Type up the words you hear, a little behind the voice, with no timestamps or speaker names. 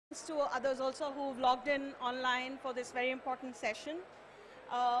To others also who've logged in online for this very important session.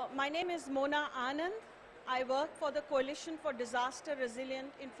 My name is Mona Anand. I work for the Coalition for Disaster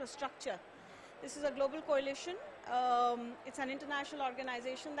Resilient Infrastructure. This is a global coalition. It's an international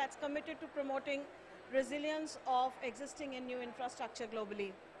organization that's committed to promoting resilience of existing and new infrastructure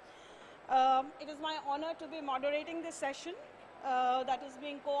globally. It is my honor to be moderating this session that is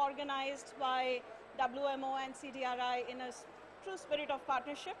being co-organized by WMO and CDRI in a true spirit of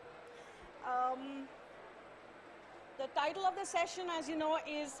partnership. The title of the session, as you know,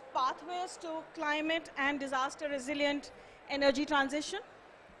 is Pathways to Climate and Disaster Resilient Energy Transition.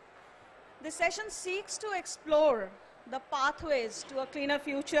 This session seeks to explore the pathways to a cleaner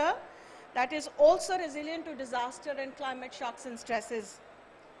future that is also resilient to disaster and climate shocks and stresses.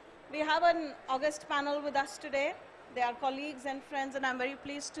 We have an august panel with us today. They are colleagues and friends, and I'm very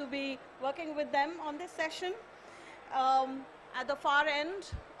pleased to be working with them on this session. At the far end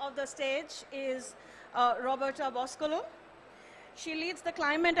of the stage is Roberta Boscolo. She leads the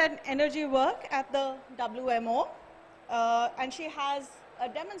climate and energy work at the WMO, and she has a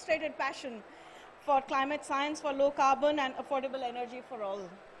demonstrated passion for climate science, for low carbon and affordable energy for all.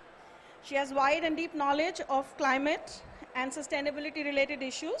 She has wide and deep knowledge of climate and sustainability related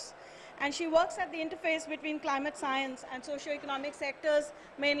issues, and she works at the interface between climate science and socio-economic sectors,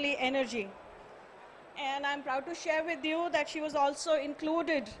 mainly energy. And I'm proud to share with you that she was also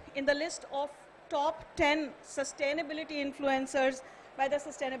included in the list of top 10 sustainability influencers by the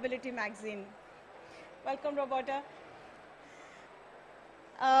Sustainability magazine. Welcome, Roberta.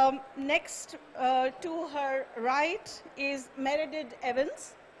 Next to her right is Meredith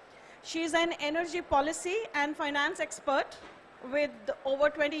Evans. She's an energy policy and finance expert with over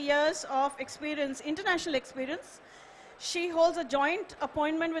 20 years of experience, international experience. She holds a joint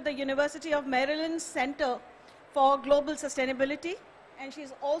appointment with the University of Maryland Center for Global Sustainability, and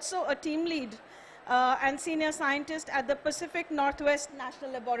she's also a team lead and senior scientist at the Pacific Northwest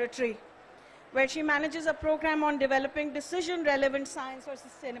National Laboratory, where she manages a program on developing decision-relevant science for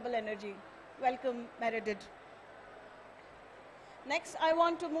sustainable energy. Welcome, Meredith. Next, I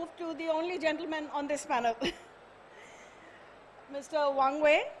want to move to the only gentleman on this panel. Mr. Wang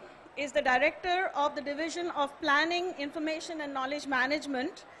Wei is the Director of the Division of Planning, Information and Knowledge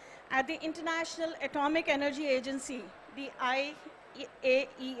Management at the International Atomic Energy Agency, the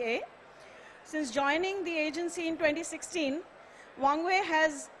IEA. Since joining the agency in 2016, Wang Wei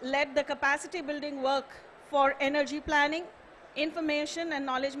has led the capacity building work for energy planning, information and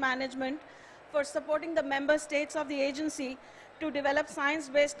knowledge management for supporting the member states of the agency to develop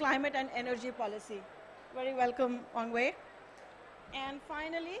science-based climate and energy policy. Very welcome, Wang Wei. And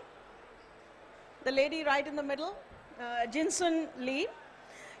finally, the lady right in the middle, Jinsun Lee.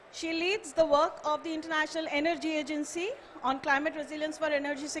 She leads the work of the International Energy Agency on climate resilience for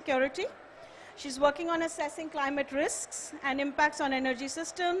energy security. She's working on assessing climate risks and impacts on energy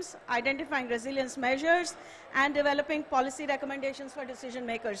systems, identifying resilience measures, and developing policy recommendations for decision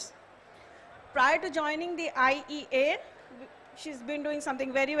makers. Prior to joining the IEA, she's been doing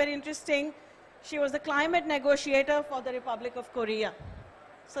something very, very interesting. She was the climate negotiator for the Republic of Korea.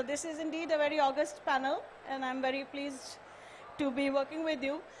 So this is indeed a very august panel, and I'm very pleased to be working with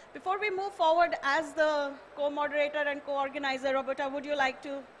you. Before we move forward, as the co-moderator and co-organizer, Roberta, would you like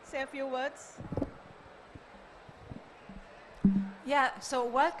to say a few words? Yeah, so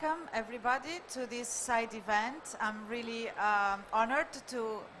welcome everybody to this side event. I'm really honored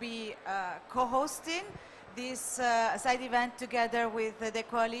to be co-hosting this side event together with the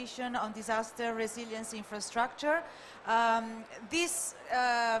Coalition on Disaster Resilience Infrastructure. This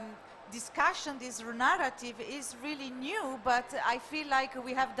discussion, this narrative is really new, but I feel like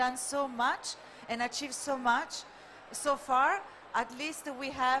we have done so much and achieved so much so far. At least we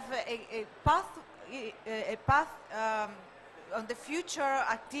have a path on the future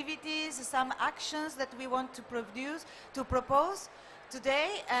activities, some actions that we want to propose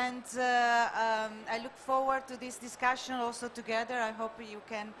today, and I look forward to this discussion also together. I hope you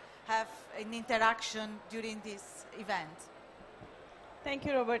can have an interaction during this event. Thank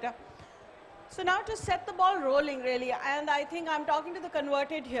you, Roberta. So now to set the ball rolling, really, and I think I'm talking to the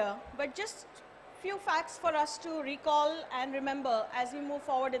converted here, but just a few facts for us to recall and remember as we move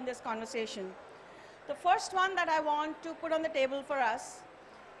forward in this conversation. The first one that I want to put on the table for us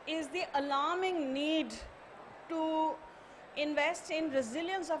is the alarming need to invest in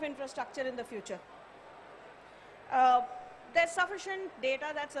resilience of infrastructure in the future. There's sufficient data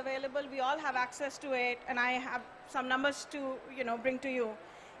that's available. We all have access to it, and I have some numbers to bring to you.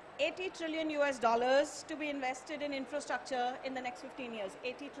 $80 trillion US to be invested in infrastructure in the next 15 years.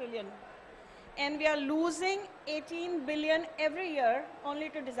 80 trillion. and we are losing 18 billion every year only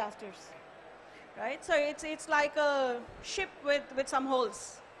to disasters, right? So it's like a ship with some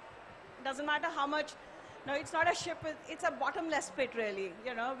holes. It doesn't matter how much. No, it's not a ship. It's a bottomless pit, really.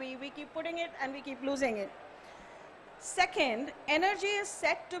 You know, we keep putting it and we keep losing it. Second, energy is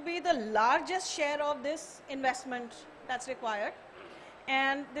set to be the largest share of this investment that's required.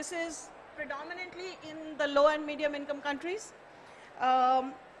 And this is predominantly in the low and medium income countries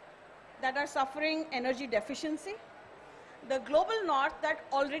that are suffering energy deficiency. The global north that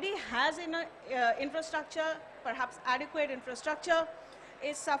already has infrastructure, perhaps adequate infrastructure,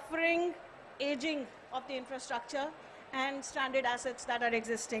 is suffering aging of the infrastructure and stranded assets that are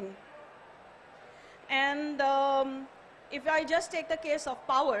existing. And if I just take the case of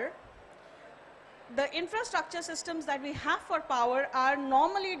power, the infrastructure systems that we have for power are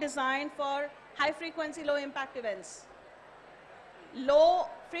normally designed for high frequency, low impact events. Low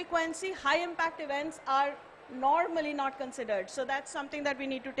frequency, high impact events are normally not considered. So that's something that we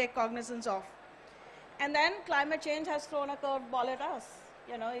need to take cognizance of. And then climate change has thrown a curveball at us.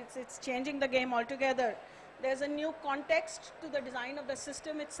 You know, it's changing the game altogether. There's a new context to the design of the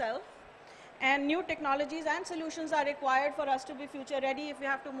system itself. And new technologies and solutions are required for us to be future ready if we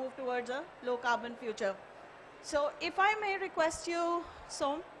have to move towards a low carbon future. So if I may request you,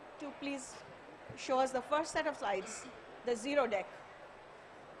 Som, to please show us the first set of slides, the zero deck.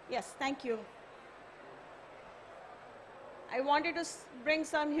 Yes, thank you. I wanted to bring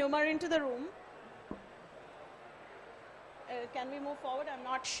some humor into the room. Can we move forward? I'm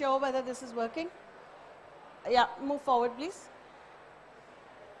not sure whether this is working. Yeah, move forward, please.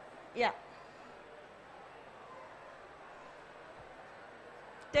 Yeah.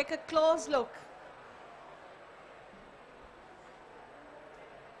 Take a close look.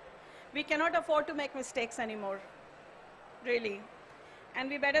 We cannot afford to make mistakes anymore, really. And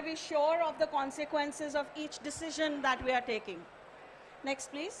we better be sure of the consequences of each decision that we are taking.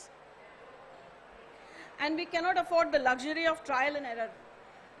 Next, please. And we cannot afford the luxury of trial and error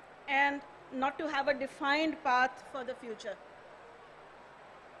and not to have a defined path for the future.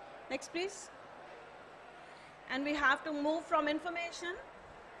 Next, please. And we have to move from information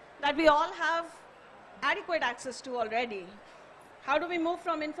that we all have adequate access to already. How do we move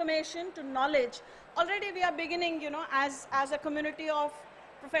from information to knowledge? Already we are beginning, you know, as a community of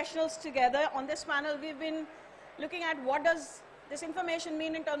professionals together. On this panel, we've been looking at what does this information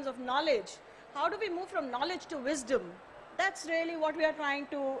mean in terms of knowledge. How do we move from knowledge to wisdom? That's really what we are trying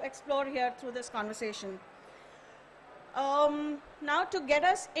to explore here through this conversation. Now to get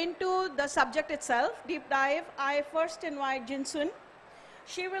us into the subject itself, deep dive, I first invite Jinsun.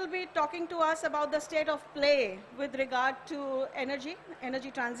 She will be talking to us about the state of play with regard to energy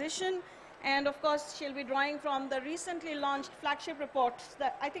transition, and of course she'll be drawing from the recently launched flagship report.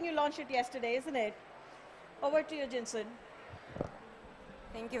 I think you launched it yesterday, isn't it? Over to you, Jinsun.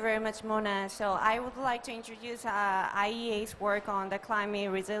 Thank you very much, Mona. So I would like to introduce IEA's work on the climate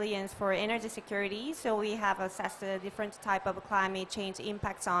resilience for energy security. So we have assessed the different type of climate change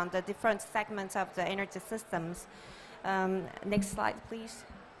impacts on the different segments of the energy systems. Next slide, please.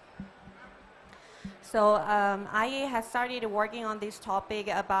 So IEA has started working on this topic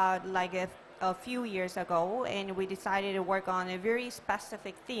about like a few years ago, and we decided to work on a very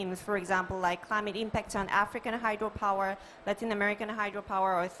specific themes, for example, like climate impacts on African hydropower, Latin American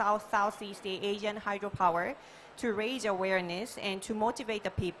hydropower, or Southeast Asian hydropower, to raise awareness and to motivate the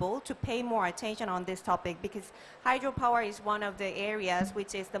people to pay more attention on this topic, because hydropower is one of the areas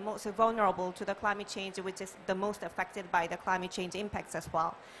which is the most vulnerable to the climate change, which is the most affected by the climate change impacts as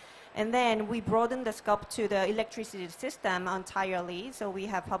well. And then we broadened the scope to the electricity system entirely. So we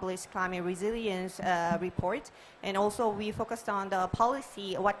have published climate resilience report. And also we focused on the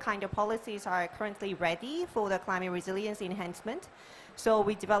policy, what kind of policies are currently ready for the climate resilience enhancement. So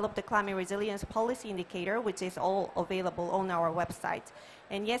we developed the climate resilience policy indicator, which is all available on our website.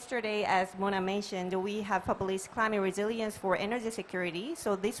 And yesterday, as Mona mentioned, we have published climate resilience for energy security.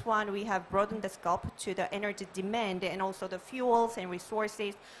 So this one, we have broadened the scope to the energy demand and also the fuels and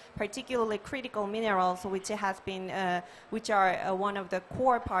resources, particularly critical minerals, which has been, which are one of the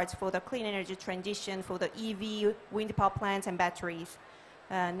core parts for the clean energy transition for the EV, wind power plants, and batteries.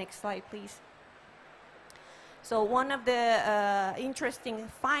 Next slide, please. So one of the interesting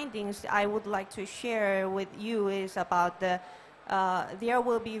findings I would like to share with you is about the there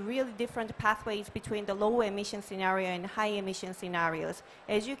will be really different pathways between the low emission scenario and high emission scenarios.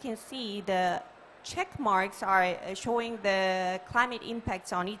 As you can see, the check marks are showing the climate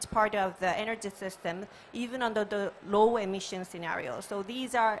impacts on each part of the energy system, even under the low emission scenario. So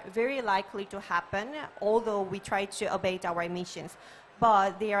these are very likely to happen, although we try to abate our emissions.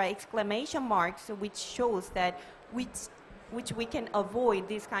 but there are exclamation marks which shows that which we can avoid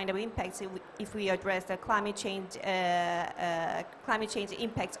these kind of impacts if we address the climate change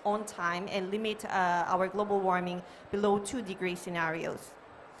impacts on time and limit our global warming below 2 degree scenarios.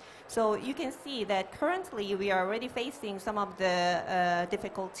 So you can see that currently we are already facing some of the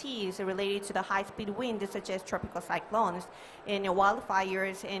difficulties related to the high-speed wind, such as tropical cyclones and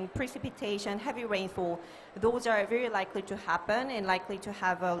wildfires and precipitation, heavy rainfall. Those are very likely to happen and likely to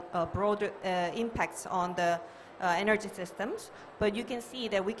have a broad impacts on the energy systems, but you can see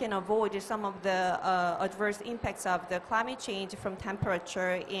that we can avoid some of the adverse impacts of the climate change from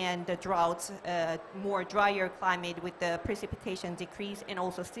temperature and the droughts, more drier climate with the precipitation decrease and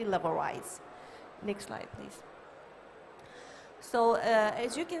also sea level rise. Next slide, please. So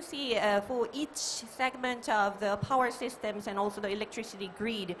as you can see, for each segment of the power systems and also the electricity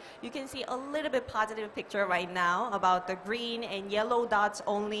grid, you can see a little bit positive picture right now about the green and yellow dots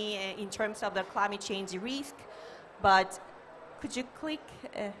only in terms of the climate change risk. But could you click?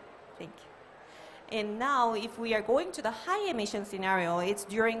 Thank you. And now if we are going to the high emission scenario, it's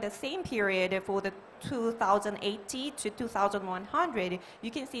during the same period for the 2080 to 2100.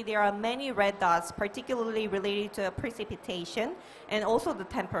 You can see there are many red dots, particularly related to precipitation and also the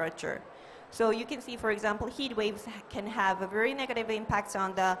temperature. So you can see, for example, heat waves can have a very negative impacts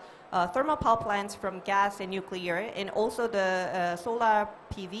on the thermal power plants from gas and nuclear, and also the solar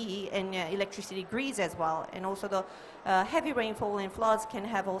PV and electricity grids as well. And also the heavy rainfall and floods can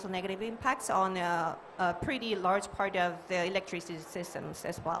have also negative impacts on a pretty large part of the electricity systems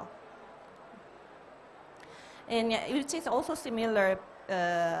as well. And it is also similar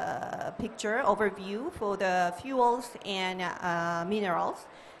picture overview for the fuels and minerals.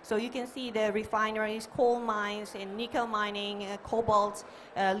 So you can see the refineries, coal mines, and nickel mining, cobalt,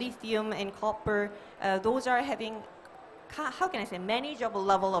 lithium, and copper. Those are having, how can I say, manageable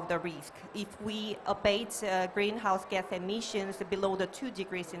level of the risk if we abate greenhouse gas emissions below the 2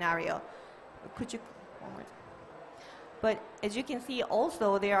 degree scenario. Could you, one more time. But as you can see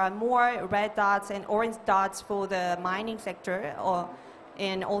also, there are more red dots and orange dots for the mining sector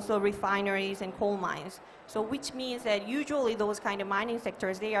and also refineries and coal mines. So which means that usually those kind of mining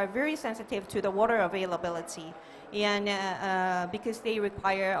sectors, they are very sensitive to the water availability. And because they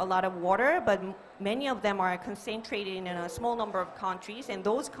require a lot of water, but many of them are concentrated in a small number of countries, and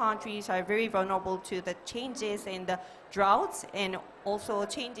those countries are very vulnerable to the changes in the droughts and also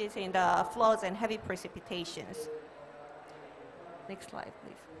changes in the floods and heavy precipitations. Next slide,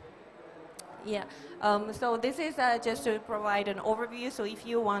 please. Yeah, so this is just to provide an overview. So if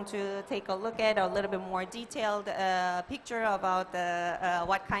you want to take a look at a little bit more detailed picture about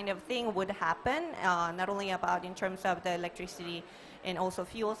what kind of thing would happen, not only about in terms of the electricity and also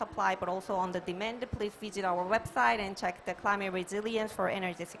fuel supply, but also on the demand, please visit our website and check the climate resilience for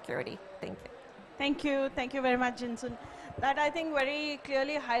energy security. Thank you. Thank you. Thank you very much, Jinsun. That, I think, very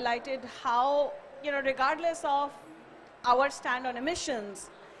clearly highlighted how, regardless of our stand on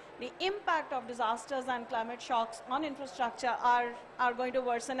emissions, the impact of disasters and climate shocks on infrastructure are going to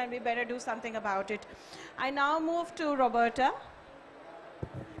worsen, and we better do something about it. I now move to Roberta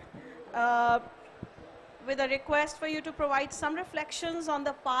with a request for you to provide some reflections on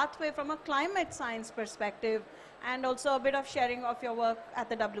the pathway from a climate science perspective, and also a bit of sharing of your work at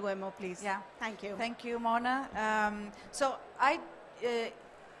the WMO, please. Yeah. Thank you. Thank you, Mona. So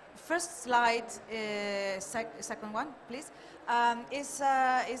first slide, second one, please,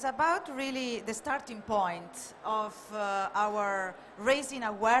 is about really the starting point of our raising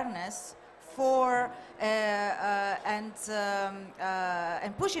awareness for and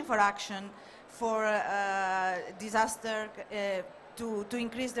pushing for action for disaster to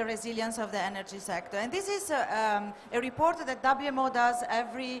increase the resilience of the energy sector. And this is a report that WMO does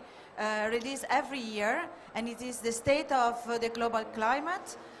release every year, and it is the state of the global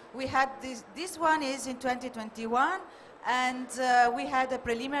climate. We had this one is in 2021, and we had a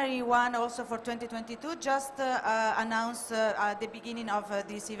preliminary one also for 2022, just announced at the beginning of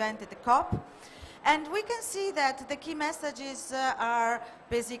this event at the COP. And we can see that the key messages are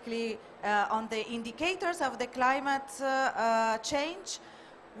basically on the indicators of the climate change.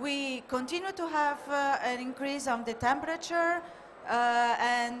 We continue to have an increase on the temperature,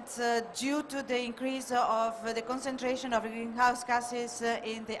 and due to the increase of the concentration of greenhouse gases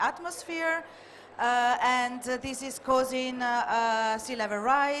in the atmosphere, and this is causing sea level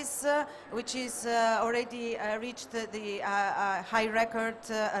rise, which is already reached the high record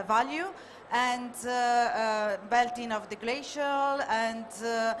value, and melting of the glacial, and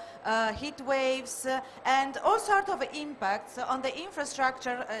heat waves, and all sorts of impacts on the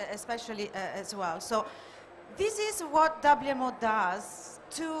infrastructure especially as well. So this is what WMO does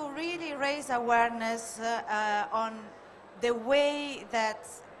to really raise awareness on the way that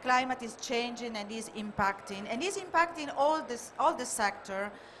climate is changing and is impacting all the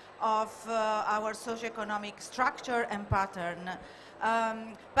sector of our socioeconomic structure and pattern.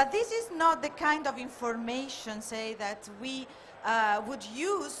 But this is not the kind of information, say, that we would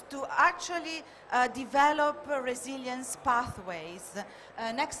use to actually develop resilience pathways.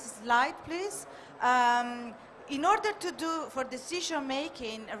 Next slide, please. In order to do for decision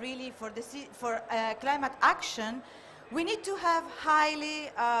making, really for climate action, we need to have highly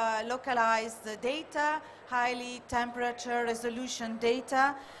localized data, highly temperature resolution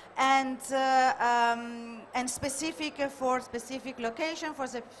data, and specific for specific location, for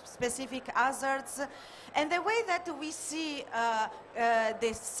specific hazards. And the way that we see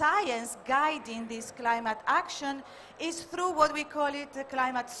the science guiding this climate action is through what we call it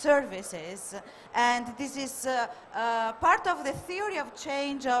climate services. And this is part of the theory of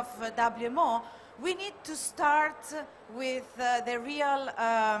change of WMO. We need to start with the real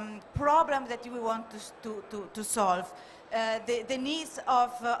problem that we want to solve, the needs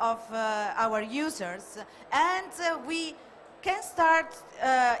of our users. And we can start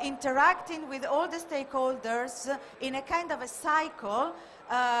interacting with all the stakeholders in a kind of a cycle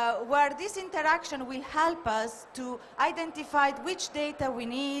where this interaction will help us to identify which data we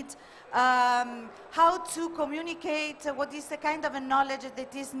need, how to communicate, what is the kind of a knowledge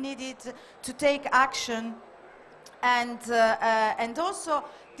that is needed to take action. And also,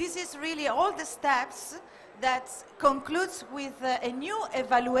 this is really all the steps that concludes with a new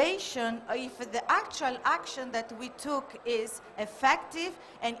evaluation if the actual action that we took is effective,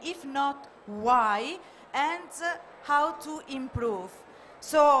 and if not, why, and how to improve.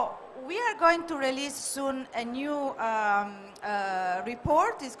 So we are going to release soon a new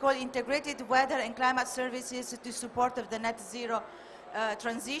report. It's called Integrated Weather and Climate Services to Support of the Net Zero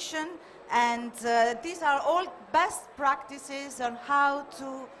Transition. And these are all best practices on how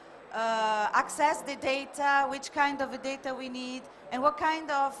to access the data, which kind of data we need, and what kind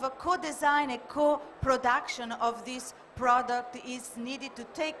of co-design and co-production of this product is needed to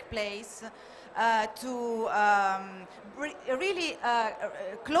take place to really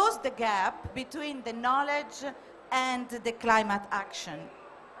close the gap between the knowledge and the climate action.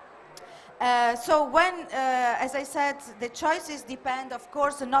 So when, as I said, the choices depend, of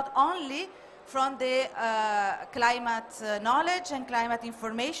course, not only from the climate knowledge and climate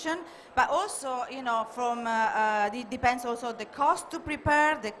information, but also, you know, from it depends also the cost to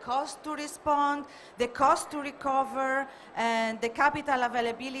prepare, the cost to respond, the cost to recover, and the capital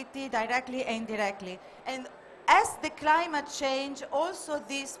availability directly and indirectly. And as the climate change, also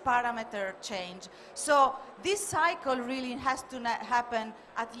these parameters change. So this cycle really has to happen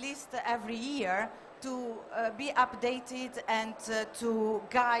at least every year to be updated and to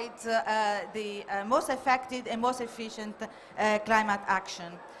guide the most effective and most efficient climate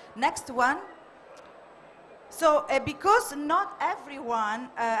action. Next one. So because not everyone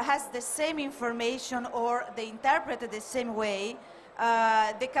has the same information or they interpret it the same way,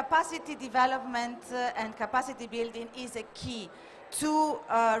 the capacity development and capacity building is a key to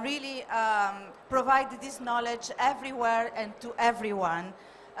really provide this knowledge everywhere and to everyone.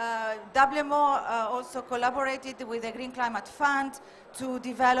 WMO also collaborated with the Green Climate Fund to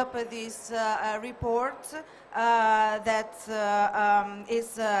develop this report that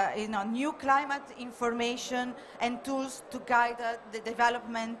is new climate information and tools to guide the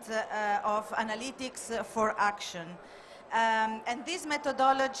development of analytics for action. And this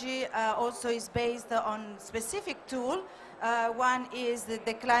methodology also is based on specific tool. One is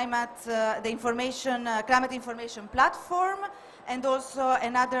the climate information platform, and also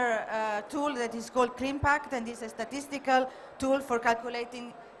another tool that is called CliMPACT, and is a statistical tool for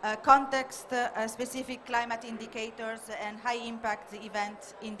calculating context-specific climate indicators and high-impact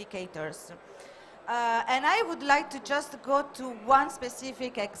event indicators. And I would like to just go to one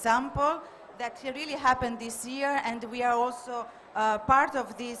specific example that really happened this year, and we are also part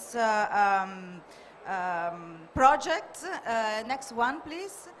of this project. Next one,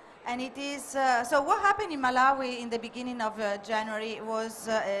 please. And it is, so what happened in Malawi in the beginning of January was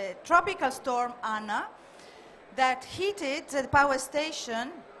a tropical storm, Anna, that hit the power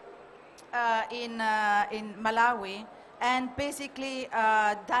station in Malawi and basically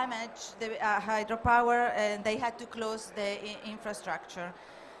damaged the hydropower, and they had to close the infrastructure.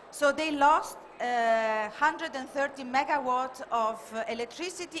 So they lost 130 megawatts of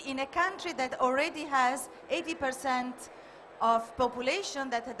electricity in a country that already has 80% of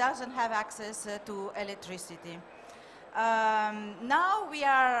population that doesn't have access to electricity. Now we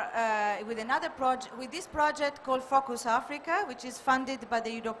are with another project, with this project called Focus Africa, which is funded by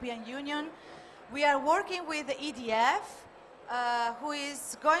the European Union. We are working with the EDF, who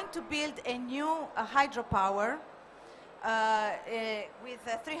is going to build a new hydropower with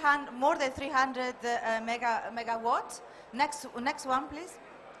more than 300 megawatts. Next one, please.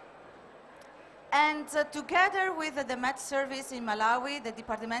 And together with the Met Service in Malawi, the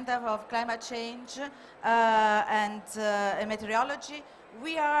Department of Climate Change and Meteorology,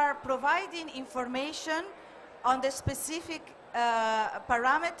 we are providing information on the specific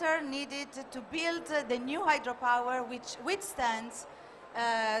parameter needed to build the new hydropower which withstands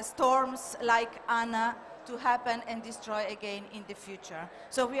storms like Anna to happen and destroy again in the future.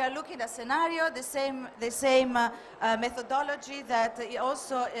 So we are looking at scenario, the same methodology that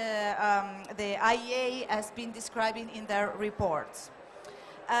also the IEA has been describing in their reports.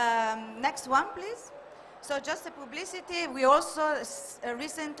 Next one, please. So just a publicity, we also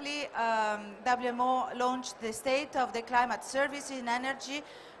recently, WMO launched the State of the Climate Service in Energy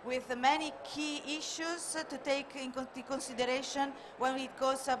with many key issues to take into consideration when it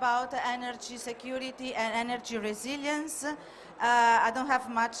goes about energy security and energy resilience. I don't have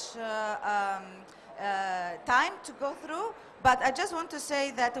much time to go through, but I just want to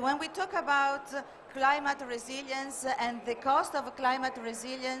say that when we talk about climate resilience and the cost of climate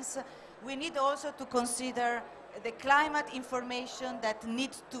resilience, we need also to consider the climate information that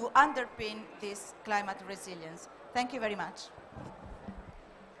needs to underpin this climate resilience. Thank you very much.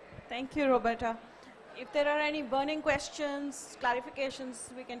 Thank you, Roberta. If there are any burning questions,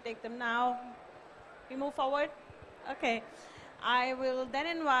 clarifications, we can take them now. We move forward? Okay. I will then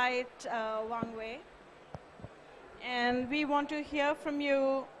invite Wang Wei. And we want to hear from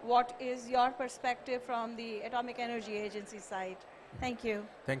you what is your perspective from the Atomic Energy Agency side. Thank you.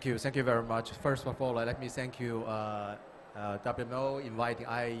 Thank you. Thank you very much. First of all, let me thank you, WMO, inviting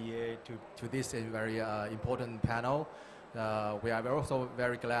IEA to this very important panel. We are also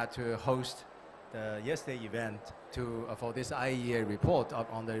very glad to host the yesterday event for this IEA report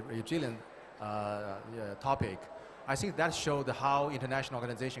on the resilient topic. I think that showed how international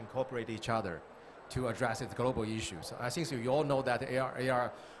organizations cooperate each other to address its global issues. I think you all know that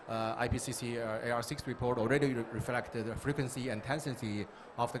IPCC AR6 report already reflected the frequency and intensity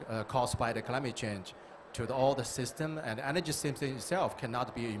of the caused by the climate change to all the system, and the energy system itself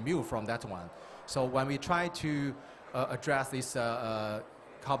cannot be immune from that one. So when we try to address this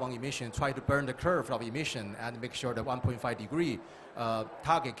carbon emission, try to burn the curve of emission and make sure the 1.5 degree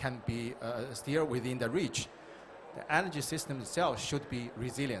target can be still within the reach, the energy system itself should be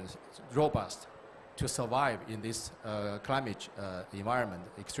resilient, robust, to survive in this climate environment,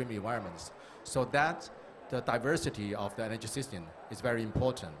 extreme environments. So that the diversity of the energy system is very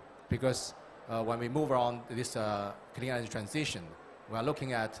important, because when we move on this clean energy transition, we are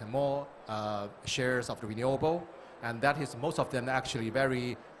looking at more shares of the renewable, and that is most of them actually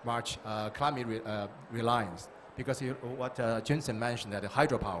very much climate reliance, because what Jensen mentioned, that the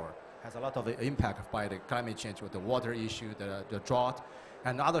hydropower has a lot of impact by the climate change with the water issue, the drought,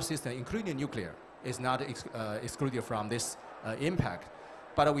 and other systems, including nuclear, is not excluded from this impact.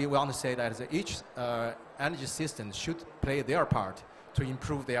 But we want to say that each energy system should play their part to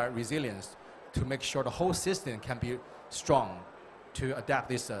improve their resilience, to make sure the whole system can be strong to adapt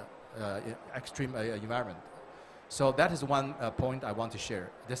this extreme environment. So that is one point I want to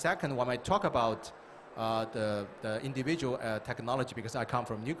share. The second, when I talk about the individual technology, because I come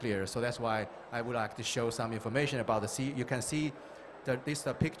from nuclear, so that's why I would like to show some information about the you can see this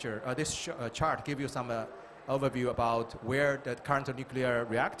picture, this chart gives you some overview about where the current nuclear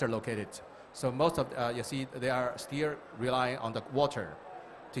reactor located. So most of, you see, they are still relying on the water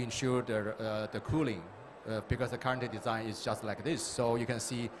to ensure the cooling, because the current design is just like this. So you can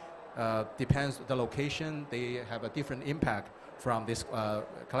see, depends the location, they have a different impact from this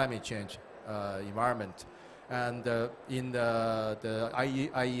climate change environment. And in the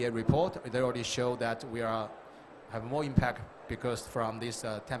IEA report, they already show that we have more impact because from this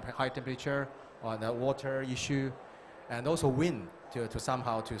high temperature on the water issue, and also wind to some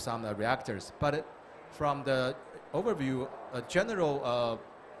reactors. But from the overview, general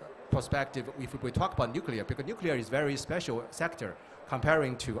perspective, if we talk about nuclear, because nuclear is very special sector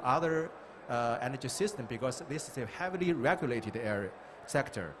comparing to other energy system, because this is a heavily regulated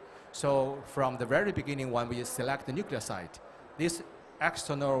sector. So from the very beginning, when we select the nuclear site, this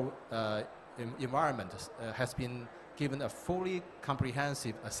external environment has been given a fully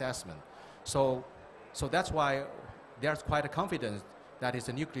comprehensive assessment. So that's why there's quite a confidence that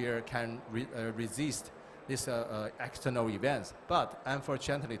the nuclear can resist these external events. But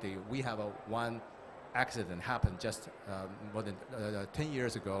unfortunately, we have one accident happened just more than 10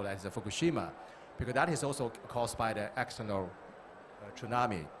 years ago, that's Fukushima, because that is also caused by the external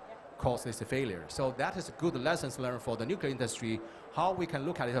tsunami caused this failure. So that is good lessons learned for the nuclear industry, how we can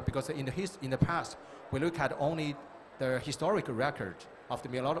look at it, because in the past, we look at only the historical record of the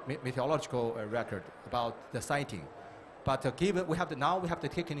meteorological record about the sighting. But given now we have to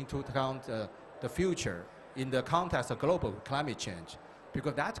take into account the future in the context of global climate change,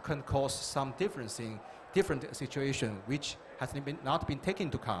 because that can cause some difference in different situations which has not been taken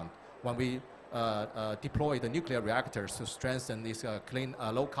into account when we deploy the nuclear reactors to strengthen this clean,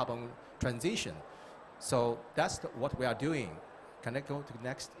 low carbon transition. So that's what we are doing. Can I go to the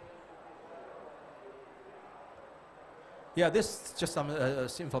next? Yeah, this is just some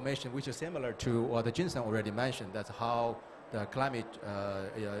information which is similar to what the Jinsen already mentioned. That's how the climate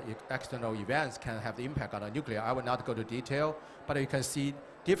external events can have the impact on the nuclear. I will not go to detail, but you can see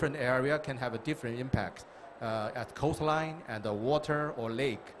different area can have a different impact at coastline and the water or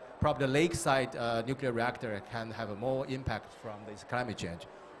lake. Probably the lakeside nuclear reactor can have a more impact from this climate change.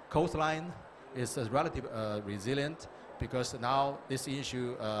 Coastline is relatively resilient because now this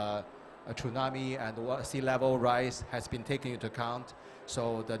issue, a tsunami and sea level rise has been taken into account.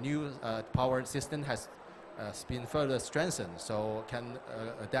 So the new power system has been further strengthened, so can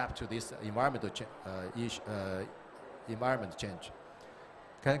adapt to this environment change.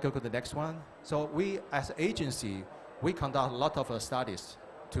 Can I go to the next one? So we, as an agency, we conduct a lot of studies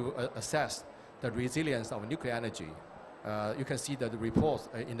to assess the resilience of nuclear energy. You can see the reports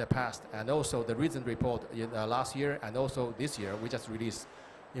in the past, and also the recent report in last year, and also this year we just released.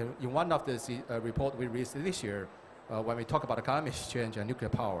 In one of the report we released this year, when we talk about climate change and nuclear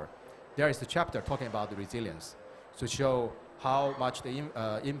power, there is a chapter talking about the resilience to show how much the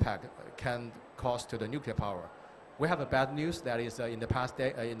impact can cause to the nuclear power. We have a bad news that is in the past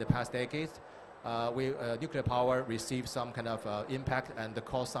decades, nuclear power received some kind of impact and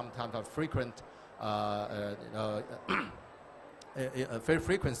cause some kind of frequent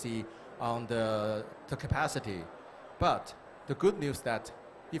frequency on the capacity. But the good news that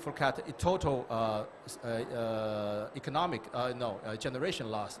if you look at total economic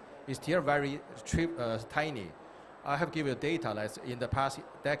generation loss, is still very tiny. I have given you data that in the past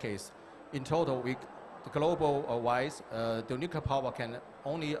decades, in total, global wise, the nuclear power can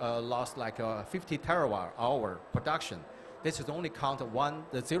only lost like 50 terawatt-hour production. This is only count the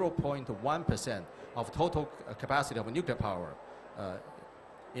 0.1% of total capacity of nuclear power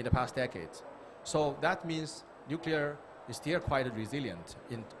in the past decades. So that means nuclear is still quite resilient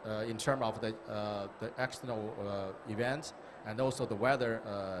in terms of the external events and also the weather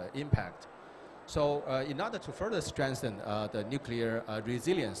impact. So in order to further strengthen the nuclear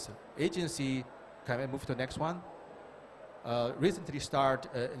resilience, agency, can I move to the next one? Recently start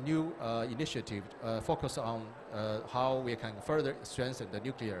a new initiative focused on how we can further strengthen the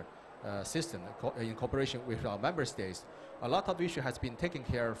nuclear system in cooperation with our member states. A lot of issue has been taken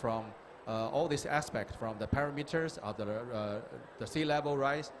care from all these aspects, from the parameters of the sea level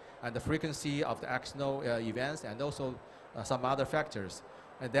rise and the frequency of the external events, and also some other factors.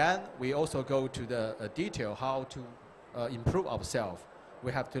 And then we also go to the detail how to improve ourselves.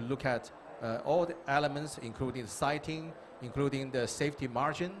 We have to look at all the elements, including siting, including the safety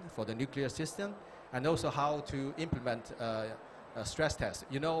margin for the nuclear system, and also how to implement a stress test.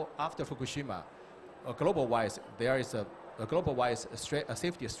 You know, after Fukushima, global-wise, there is a global-wise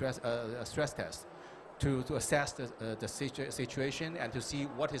safety stress test to assess the situation and to see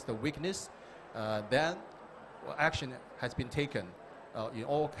what is the weakness. Then action has been taken in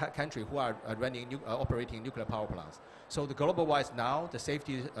all countries who are operating nuclear power plants. So the global-wise now, the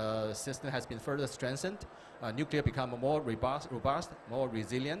safety system has been further strengthened. Nuclear become more robust, more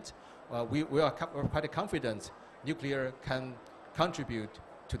resilient. We are quite confident nuclear can contribute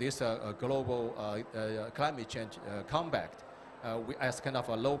to this global climate change combat as kind of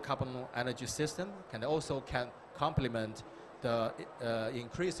a low carbon energy system, and also can complement the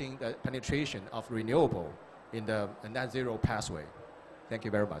increasing the penetration of renewable in the net zero pathway. Thank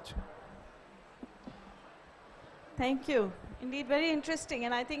you very much. Thank you. Indeed, very interesting.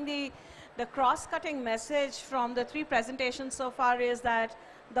 And I think the cross-cutting message from the three presentations so far is that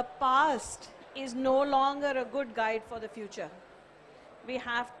the past is no longer a good guide for the future. We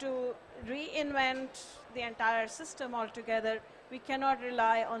have to reinvent the entire system altogether. We cannot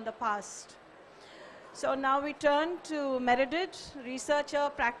rely on the past. So now we turn to Meredith,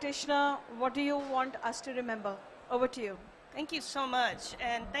 researcher, practitioner. What do you want us to remember? Over to you. Thank you so much,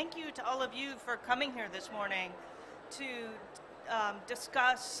 and thank you to all of you for coming here this morning to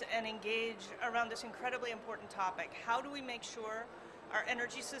discuss and engage around this incredibly important topic. How do we make sure our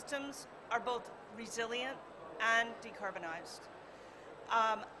energy systems are both resilient and decarbonized.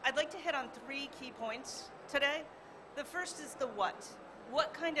 I'd like to hit on 3 key points today. The first is the what.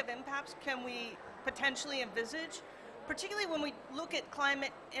 What kind of impacts can we potentially envisage, particularly when we look at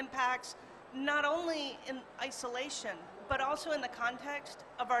climate impacts not only in isolation, but also in the context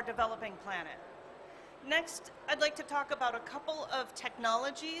of our developing planet. Next, I'd like to talk about a couple of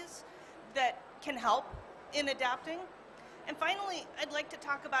technologies that can help in adapting. And finally, I'd like to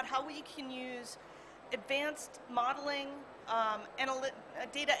talk about how we can use advanced modeling,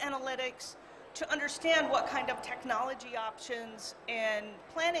 data analytics, to understand what kind of technology options and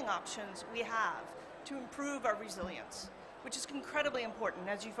planning options we have to improve our resilience, which is incredibly important,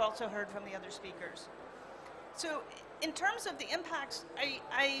 as you've also heard from the other speakers. So in terms of the impacts,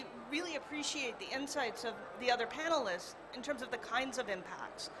 I really appreciate the insights of the other panelists in terms of the kinds of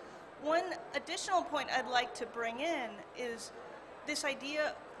impacts. One additional point I'd like to bring in is this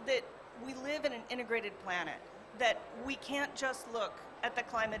idea that we live in an integrated planet, that we can't just look at the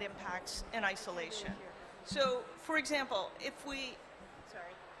climate impacts in isolation. So, for example, if we,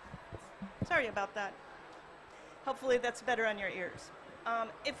 sorry about that. Hopefully that's better on your ears.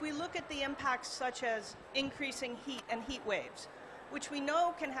 If we look at the impacts such as increasing heat and heat waves, which we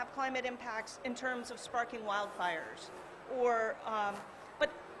know can have climate impacts in terms of sparking wildfires, or,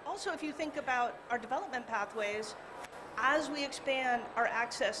 but also if you think about our development pathways, as we expand our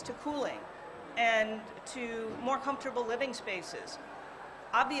access to cooling and to more comfortable living spaces,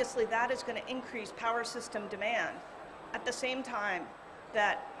 obviously that is going to increase power system demand at the same time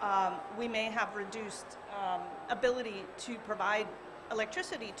that we may have reduced ability to provide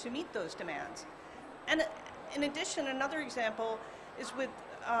electricity to meet those demands. And in addition, another example is with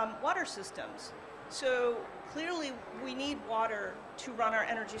water systems. So clearly we need water to run our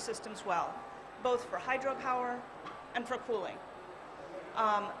energy systems well, both for hydropower and for cooling.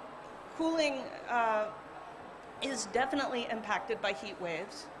 Cooling is definitely impacted by heat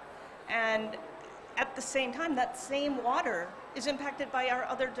waves, and at the same time, that same water is impacted by our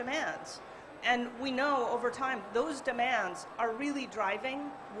other demands. And we know over time, those demands are really driving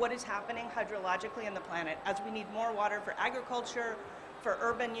what is happening hydrologically in the planet, as we need more water for agriculture, for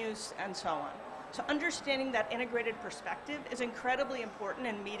urban use, and so on. So understanding that integrated perspective is incredibly important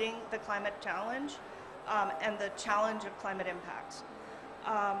in meeting the climate challenge and the challenge of climate impacts.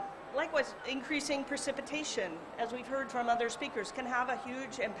 Likewise, increasing precipitation, as we've heard from other speakers, can have a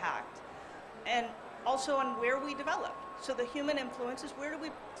huge impact. And also on where we develop. So the human influences, where do we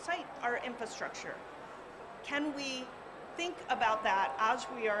site our infrastructure? Can we think about that as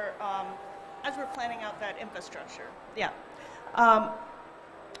we are, as we're planning out that infrastructure? Yeah.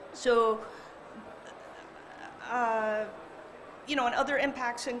 You know, and other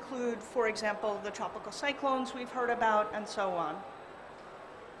impacts include, for example, the tropical cyclones we've heard about, and so on.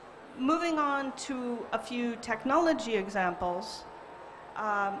 Moving on to a few technology examples.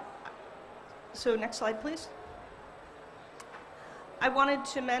 So next slide, please. I wanted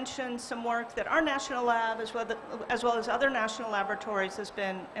to mention some work that our national lab, as well as other national laboratories, has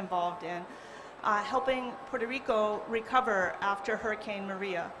been involved in, helping Puerto Rico recover after Hurricane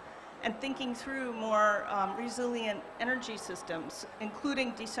Maria, and thinking through more resilient energy systems,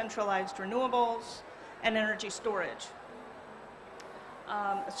 including decentralized renewables and energy storage.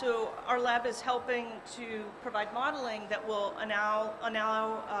 So our lab is helping to provide modeling that will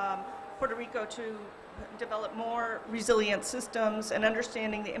allow Puerto Rico to develop more resilient systems and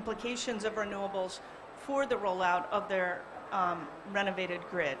understanding the implications of renewables for the rollout of their renovated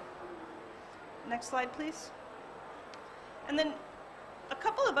grid. Next slide, please. And then a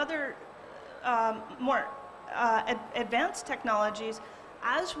couple of other more advanced technologies.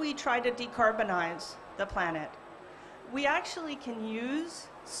 As we try to decarbonize the planet, we actually can use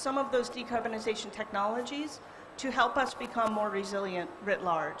some of those decarbonization technologies to help us become more resilient writ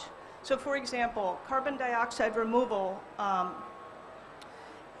large. So for example, carbon dioxide removal,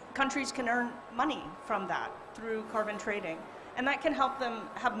 countries can earn money from that through carbon trading, and that can help them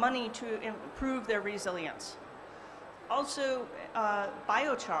have money to improve their resilience. Also,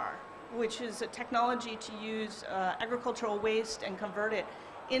 biochar, which is a technology to use agricultural waste and convert it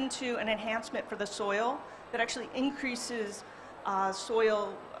into an enhancement for the soil that actually increases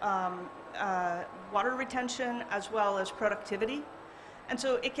soil water retention as well as productivity. And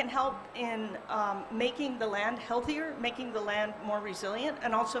so it can help in making the land healthier, making the land more resilient,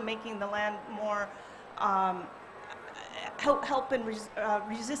 and also making the land more, help in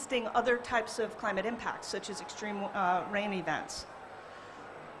resisting other types of climate impacts, such as extreme rain events.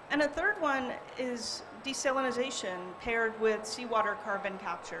 And a third one is desalination paired with seawater carbon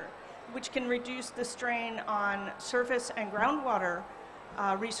capture, which can reduce the strain on surface and groundwater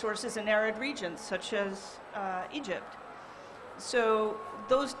resources in arid regions, such as Egypt. So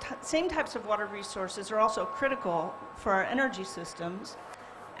those same types of water resources are also critical for our energy systems.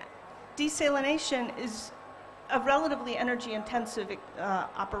 Desalination is a relatively energy-intensive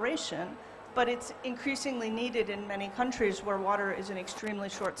operation, but it's increasingly needed in many countries where water is in extremely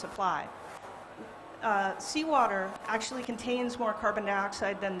short supply. Seawater actually contains more carbon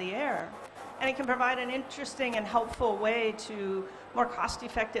dioxide than the air, and it can provide an interesting and helpful way to more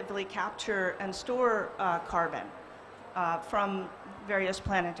cost-effectively capture and store carbon from various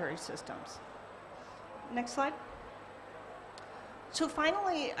planetary systems. Next slide. So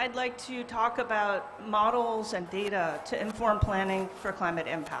finally, I'd like to talk about models and data to inform planning for climate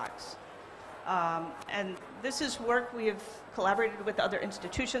impacts. And this is work we have collaborated with other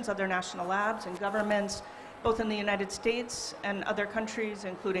institutions, other national labs and governments, both in the United States and other countries,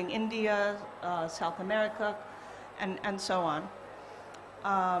 including India, South America, and so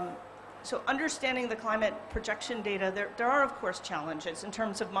on. So understanding the climate projection data, there are, of course, challenges in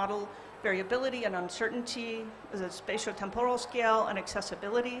terms of model variability and uncertainty, the spatiotemporal scale, and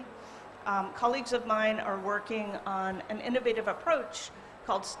accessibility. Colleagues of mine are working on an innovative approach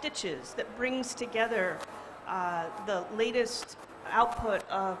called Stitches that brings together the latest output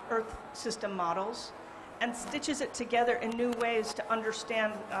of Earth system models and stitches it together in new ways to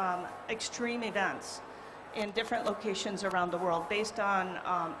understand extreme events in different locations around the world based on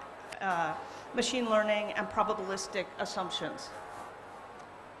machine learning and probabilistic assumptions.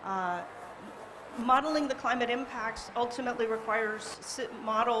 Modeling the climate impacts ultimately requires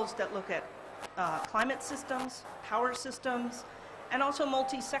models that look at climate systems, power systems, and also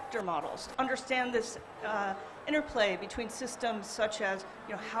multi-sector models. Understand this interplay between systems such as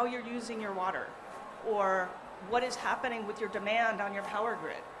how you're using your water, or what is happening with your demand on your power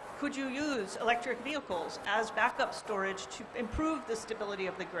grid. Could you use electric vehicles as backup storage to improve the stability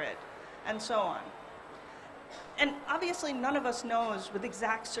of the grid, and so on. And obviously, none of us knows with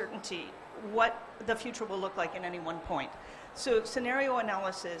exact certainty what the future will look like in any one point. So scenario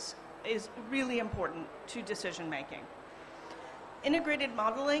analysis is really important to decision making. Integrated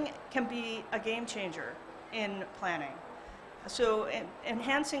modeling can be a game changer in planning. So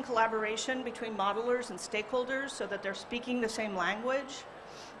enhancing collaboration between modelers and stakeholders so that they're speaking the same language,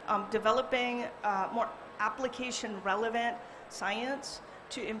 developing more application-relevant science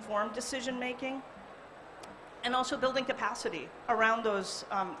to inform decision-making, and also building capacity around those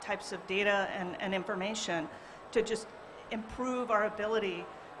types of data and information to just improve our ability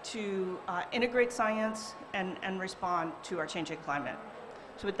to integrate science and respond to our changing climate.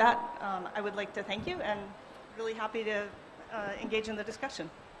 So with that, I would like to thank you and really happy to engage in the discussion.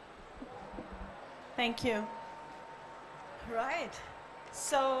 Thank you. Right.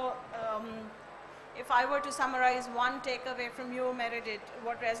 So if I were to summarize one takeaway from you, Meredith,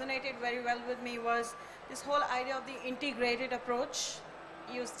 what resonated very well with me was this whole idea of the integrated approach.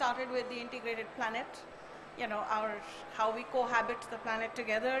 You started with the integrated planet, how we cohabit the planet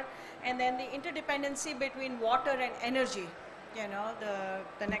together, and then the interdependency between water and energy,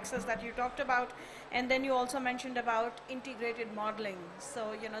 the nexus that you talked about, and then you also mentioned about integrated modeling.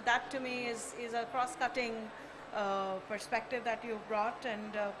 So, that to me is a cross-cutting perspective that you've brought,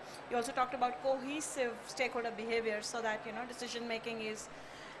 and you also talked about cohesive stakeholder behavior so that, decision making is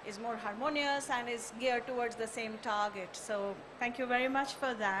more harmonious and is geared towards the same target. So thank you very much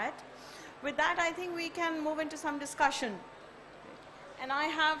for that. With that, I think we can move into some discussion. And I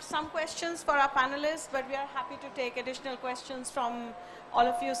have some questions for our panelists, but we are happy to take additional questions from all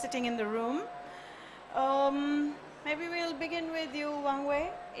of you sitting in the room. Maybe we'll begin with you, Wang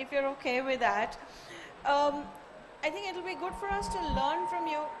Wei, if you're okay with that. I think it'll be good for us to learn from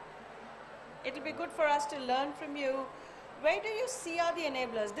you. Where do you see are the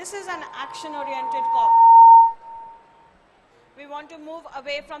enablers? This is an action-oriented COP. We want to move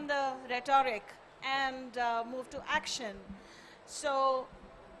away from the rhetoric and move to action. So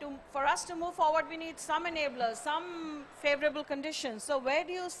for us to move forward, we need some enablers, some favorable conditions. So where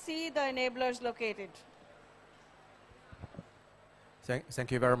do you see the enablers located?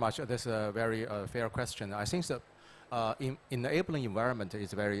 Thank you very much. That's a very fair question. I think that enabling environment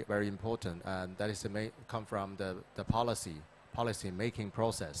is very, very important, and that is come from the policy making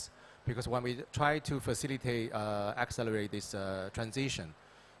process. Because when we try to facilitate, accelerate this transition,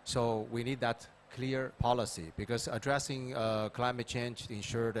 so we need that clear policy, because addressing climate change to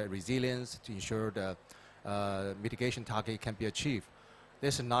ensure the resilience, to ensure the mitigation target can be achieved.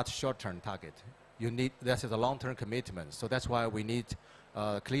 This is not short-term target. This is a long-term commitment. So that's why we need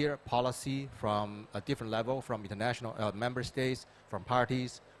clear policy from a different level, from international member states, from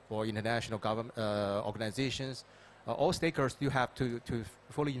parties, or international government organizations, all stakeholders you have to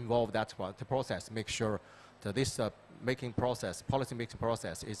fully involve that one, the process, make sure that this policy making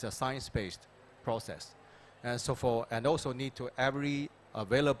process is a science-based process. And so and also need to every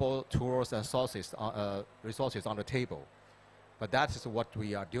available tools and resources on the table. But that is what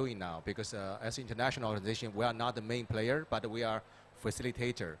we are doing now, because as an international organization, we are not the main player, but we are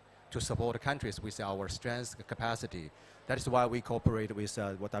facilitator to support countries with our strengths and capacity. That is why we cooperate with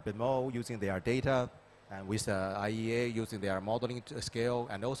WMO using their data, and with IEA using their modeling scale,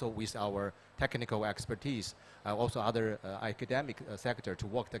 and also with our technical expertise, also other academic sector to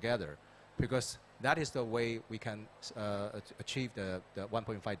work together, because that is the way we can achieve the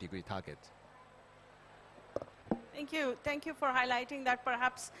 1.5 degree target. Thank you. Thank you for highlighting that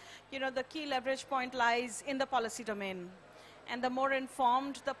perhaps, the key leverage point lies in the policy domain. And the more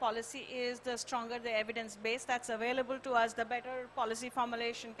informed the policy is, the stronger the evidence base that's available to us, the better policy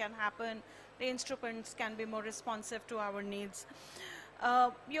formulation can happen, the instruments can be more responsive to our needs.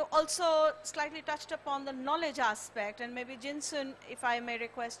 You also slightly touched upon the knowledge aspect, and maybe Jinsun, if I may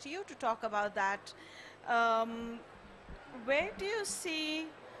request you to talk about that. Where do you see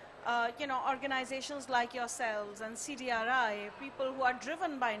organizations like yourselves and CDRI, people who are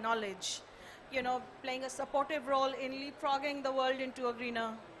driven by knowledge, playing a supportive role in leapfrogging the world into a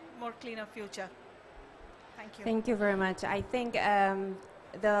greener, more cleaner future? Thank you. Thank you very much. I think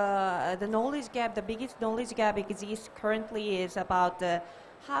the knowledge gap, the biggest knowledge gap exists currently is about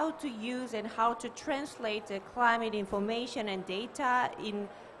how to use and how to translate the climate information and data in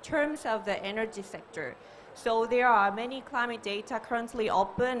terms of the energy sector. So there are many climate data currently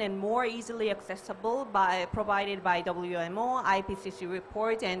open and more easily accessible provided by WMO, IPCC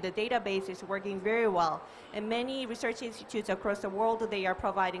report, and the database is working very well. And many research institutes across the world, they are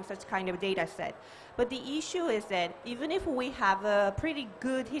providing such kind of data set. But the issue is that even if we have a pretty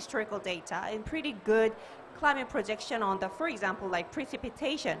good historical data and pretty good climate projection on the, for example, like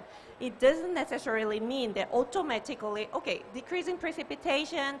precipitation, it doesn't necessarily mean that automatically, okay, decrease in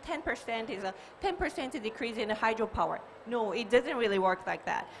precipitation, 10% is a 10% decrease in hydropower. No, it doesn't really work like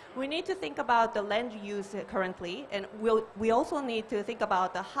that. We need to think about the land use currently, and we also need to think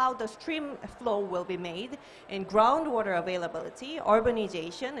about how the stream flow will be made, and groundwater availability,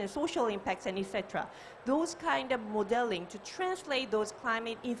 urbanization, and social impacts, and etc. Those kind of modeling to translate those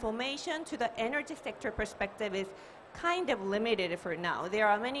climate information to the energy sector perspective is kind of limited for now. There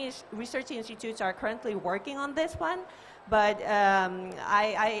are many research institutes are currently working on this one, but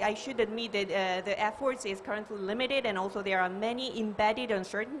I should admit that the efforts is currently limited, and also there are many embedded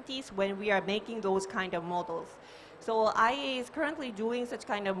uncertainties when we are making those kind of models. So IEA is currently doing such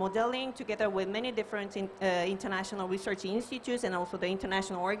kind of modeling together with many different international research institutes and also the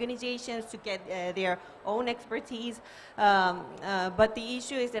international organizations to get their own expertise. But the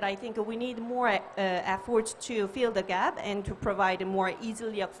issue is that I think we need more efforts to fill the gap and to provide more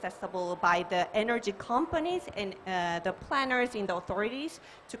easily accessible by the energy companies and the planners in the authorities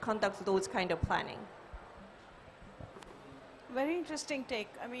to conduct those kind of planning. Very interesting take.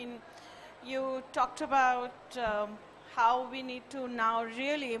 I mean, you talked about how we need to now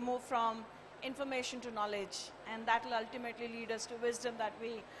really move from information to knowledge, and that will ultimately lead us to wisdom that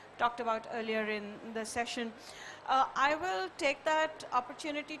we talked about earlier in the session. I will take that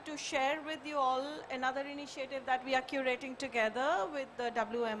opportunity to share with you all another initiative that we are curating together with the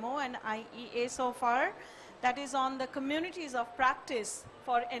WMO and IEA so far, that is on the communities of practice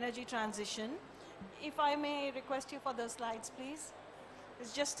for energy transition. If I may request you for those slides, please.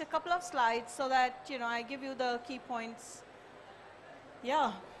 It's just a couple of slides so that, I give you the key points.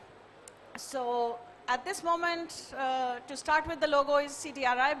 Yeah. So at this moment, to start with, the logo is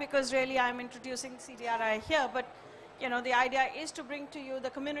CDRI, because really I'm introducing CDRI here. But, the idea is to bring to you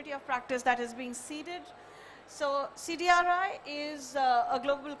the community of practice that is being seeded. So CDRI is a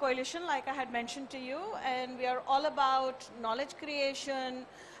global coalition, like I had mentioned to you, and we are all about knowledge creation,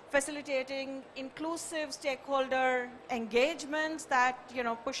 facilitating inclusive stakeholder engagements that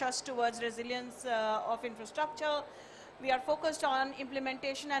push us towards resilience of infrastructure. We are focused on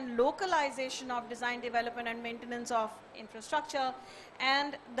implementation and localization of design, development, and maintenance of infrastructure.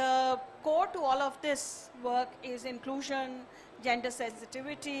 And the core to all of this work is inclusion, gender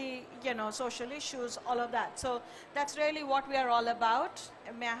sensitivity, social issues, all of that. So that's really what we are all about.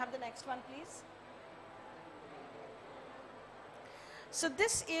 May I have the next one, please? So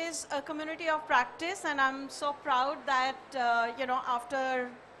this is a community of practice, and I'm so proud that, after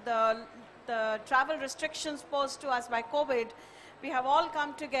the travel restrictions posed to us by COVID, we have all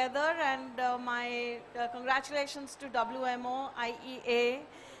come together, and my congratulations to WMO, IEA,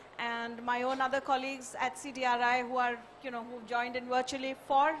 and my own other colleagues at CDRI who are, who've joined in virtually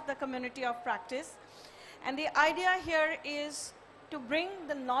for the community of practice. And the idea here is to bring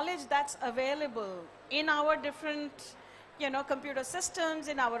the knowledge that's available in our different computer systems,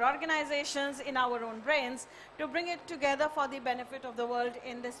 in our organizations, in our own brains, to bring it together for the benefit of the world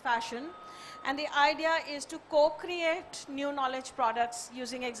in this fashion. And the idea is to co-create new knowledge products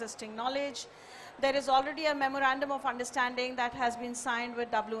using existing knowledge. There is already a memorandum of understanding that has been signed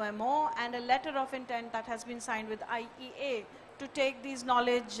with WMO and a letter of intent that has been signed with IEA to take these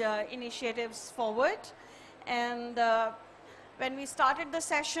knowledge initiatives forward. And when we started the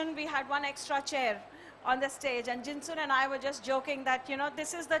session, we had one extra chair on the stage, and Jinsun and I were just joking that,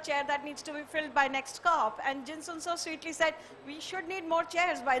 this is the chair that needs to be filled by next COP. And Jinsun so sweetly said, we should need more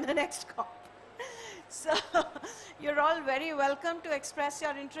chairs by the next COP. So you're all very welcome to express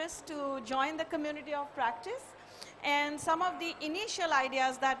your interest to join the community of practice. And some of the initial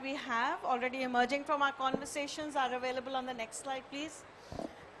ideas that we have already emerging from our conversations are available on the next slide, please.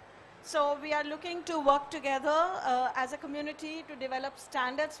 So we are looking to work together as a community to develop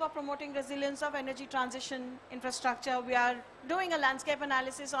standards for promoting resilience of energy transition infrastructure. We are doing a landscape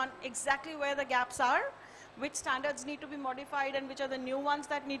analysis on exactly where the gaps are, which standards need to be modified, and which are the new ones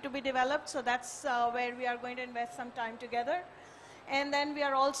that need to be developed. So that's where we are going to invest some time together. And then we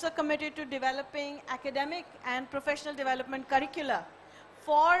are also committed to developing academic and professional development curricula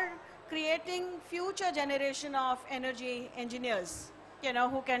for creating future generation of energy engineers,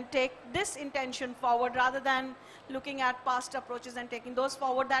 who can take this intention forward rather than looking at past approaches and taking those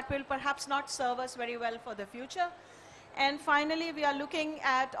forward that will perhaps not serve us very well for the future. And finally, we are looking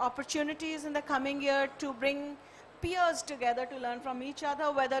at opportunities in the coming year to bring peers together to learn from each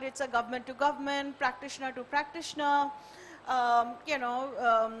other, whether it's a government to government, practitioner to practitioner,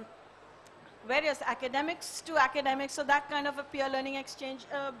 various academics to academics, so that kind of a peer learning exchange.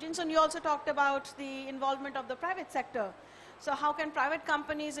 Jinsun, you also talked about the involvement of the private sector. So how can private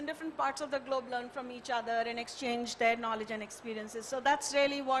companies in different parts of the globe learn from each other and exchange their knowledge and experiences? So that's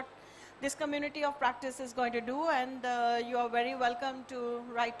really what this community of practice is going to do, and you are very welcome to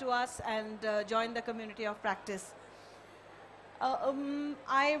write to us and join the community of practice.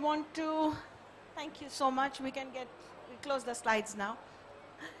 I want to thank you so much. We close the slides now.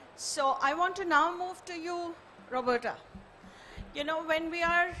 So I want to now move to you, Roberta.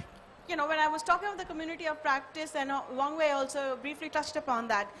 When I was talking of the community of practice, and Wang Wei also briefly touched upon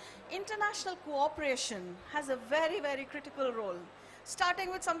that, international cooperation has a very, very critical role, starting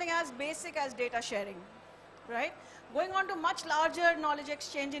with something as basic as data sharing, right? Going on to much larger knowledge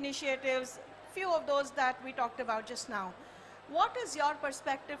exchange initiatives, few of those that we talked about just now. What is your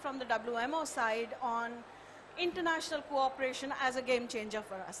perspective from the WMO side on international cooperation as a game changer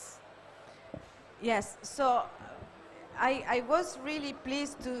for us? Yes, so I was really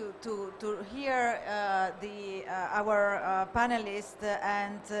pleased to hear our panelists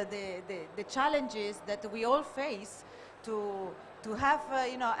and the challenges that we all face to have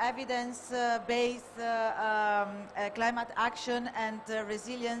evidence-based climate action and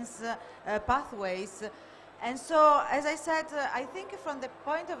resilience pathways. And so, as I said, I think from the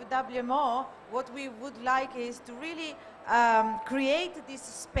point of WMO, what we would like is to really create this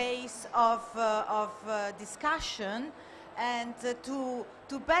space of discussion and to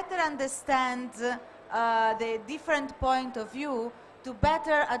better understand the different point of view, to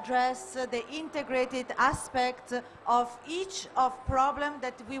better address the integrated aspect of each of problem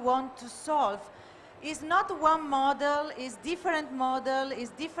that we want to solve. It's not one model, it's different model,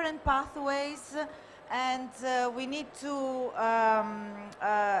 it's different pathways, and we need to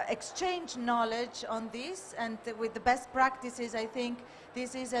exchange knowledge on this, and with the best practices, I think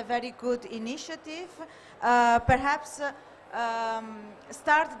this is a very good initiative. Perhaps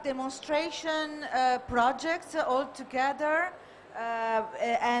start demonstration projects all together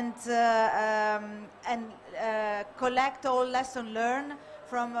and collect all lessons learned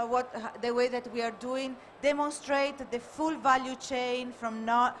from the way that we are doing, demonstrate the full value chain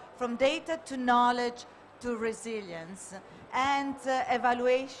from data to knowledge to resilience, and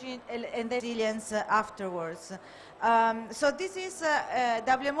evaluation and resilience afterwards. So this is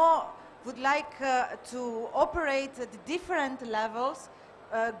WMO would like to operate at different levels,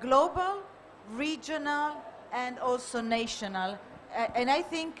 global, regional, and also national. And I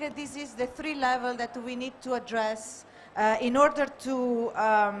think this is the three levels that we need to address in order to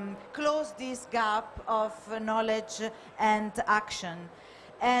close this gap of knowledge and action.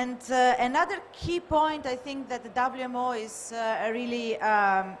 And another key point I think that the WMO is really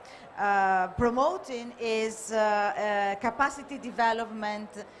promoting is capacity development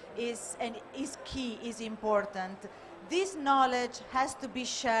is key, is important. This knowledge has to be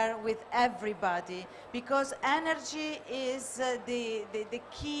shared with everybody, because energy is the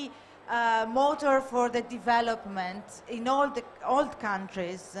key motor for the development in all the old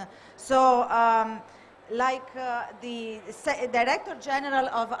countries. So, like the Director General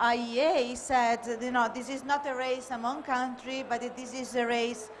of IEA said, you know, this is not a race among countries, but this is a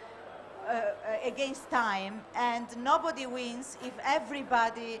race against time, and nobody wins if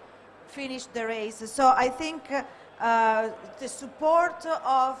everybody finish the race. So I think the support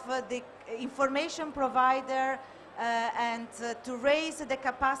of the information provider and to raise the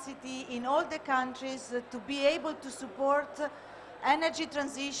capacity in all the countries to be able to support energy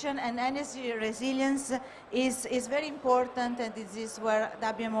transition and energy resilience is very important, and this is where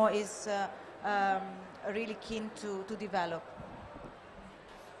WMO is really keen to develop.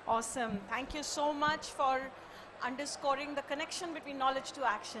 Awesome. Thank you so much for underscoring the connection between knowledge to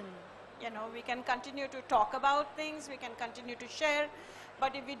action. You know, we can continue to talk about things, we can continue to share,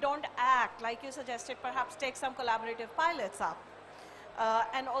 but if we don't act, like you suggested, perhaps take some collaborative pilots up.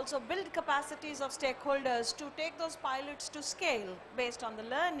 And also build capacities of stakeholders to take those pilots to scale based on the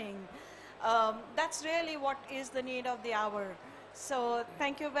learning. That's really what is the need of the hour. So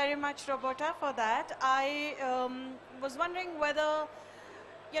thank you very much, Roberta, for that. I was wondering whether,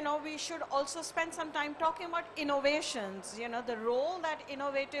 you know, we should also spend some time talking about innovations, you know, the role that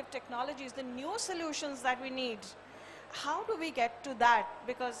innovative technologies, the new solutions that we need. How do we get to that?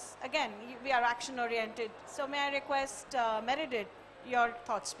 Because again, we are action oriented. So may I request Meredith, your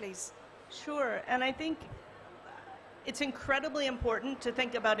thoughts, please. Sure, and I think it's incredibly important to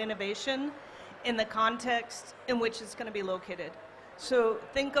think about innovation in the context in which it's going to be located. So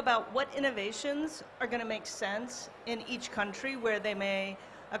think about what innovations are going to make sense in each country where they may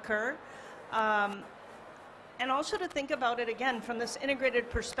occur. And also to think about it again from this integrated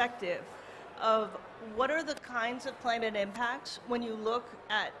perspective of what are the kinds of climate impacts when you look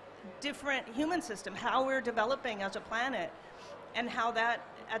at different human systems, how we're developing as a planet, and how that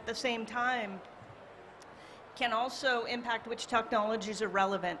at the same time can also impact which technologies are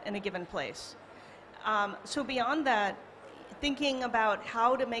relevant in a given place. So beyond that, thinking about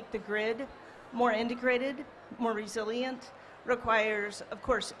how to make the grid more integrated, more resilient, requires, of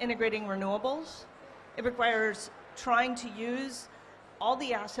course, integrating renewables. It requires trying to use all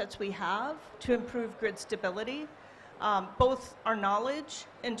the assets we have to improve grid stability, both our knowledge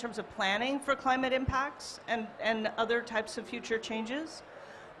in terms of planning for climate impacts and other types of future changes,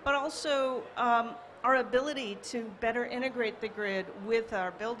 but also our ability to better integrate the grid with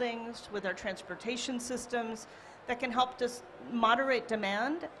our buildings, with our transportation systems that can help us moderate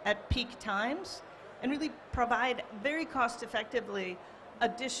demand at peak times and really provide very cost effectively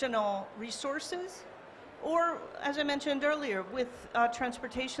additional resources. Or, as I mentioned earlier, with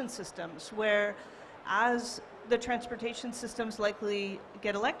transportation systems, where as the transportation systems likely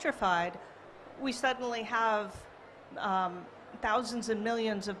get electrified, we suddenly have thousands and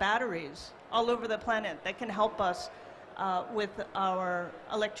millions of batteries all over the planet that can help us with our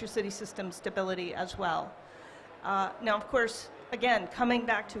electricity system stability as well. Now, of course, again, coming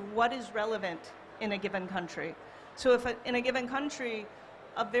back to what is relevant in a given country. So if in a given country,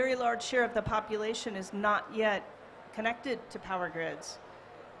 a very large share of the population is not yet connected to power grids,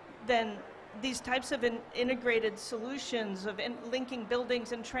 then these types of integrated solutions of linking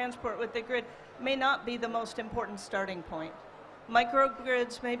buildings and transport with the grid may not be the most important starting point.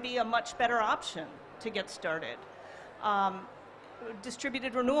 Microgrids may be a much better option to get started.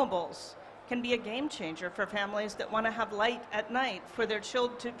 Distributed renewables can be a game changer for families that want to have light at night for their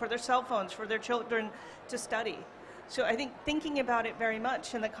children, for their cell phones, for their children to study. So I think thinking about it very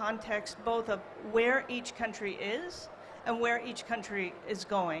much in the context both of where each country is and where each country is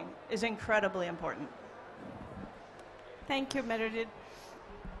going is incredibly important. Thank you, Meredith.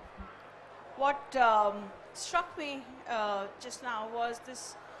 What struck me just now was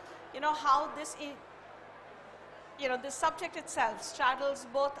this, you know, how this, this subject itself straddles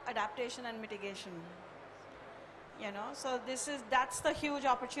both adaptation and mitigation. You know, so that's the huge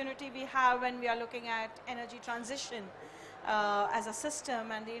opportunity we have when we are looking at energy transition as a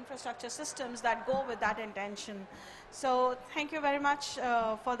system and the infrastructure systems that go with that intention. So thank you very much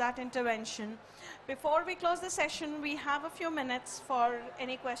for that intervention. Before we close the session, we have a few minutes for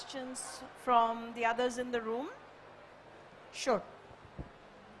any questions from the others in the room. Sure.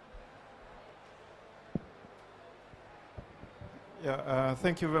 Yeah,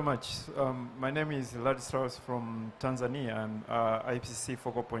 thank you very much. My name is Ladislaus from Tanzania. I'm IPCC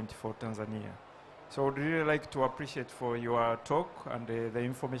focal point for Tanzania. So I would really like to appreciate for your talk and the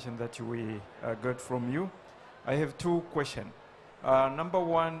information that we got from you. I have two questions. Number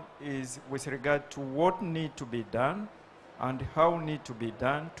one is with regard to what need to be done and how need to be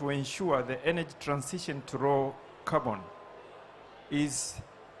done to ensure the energy transition to low carbon is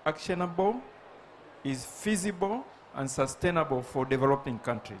actionable, is feasible, and sustainable for developing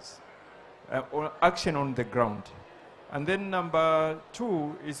countries, or action on the ground. And then number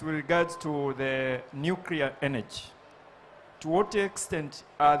 2 is with regards to the nuclear energy. To what extent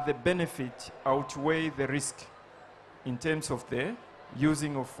are the benefits outweigh the risk in terms of the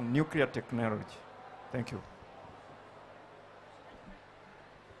using of nuclear technology? Thank you.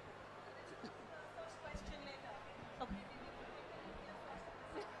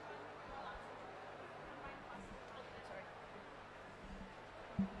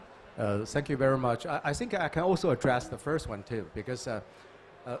 Thank you very much. I think I can also address the first one too, because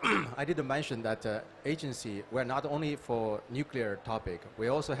I did mention that agency, we're not only for nuclear topic, we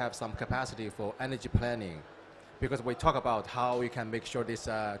also have some capacity for energy planning, because we talk about how we can make sure this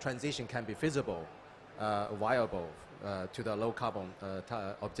transition can be feasible, viable to the low carbon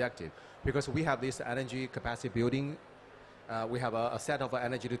objective. Because we have this energy capacity building, we have a set of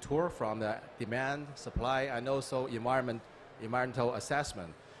energy tour from the demand, supply, and also environmental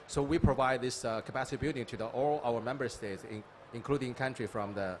assessment. So we provide this capacity building to all our member states, including countries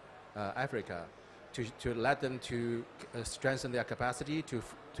from Africa, to let them to strengthen their capacity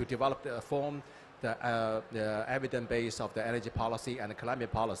to develop the evidence base of the energy policy and the climate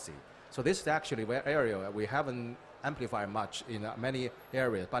policy. So this is actually an area we haven't amplified much in many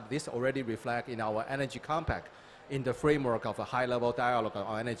areas, but this already reflects in our energy compact in the framework of a high-level dialogue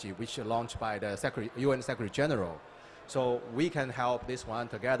on energy, which is launched by the UN Secretary General. So we can help this one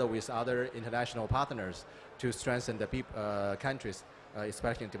together with other international partners to strengthen the countries,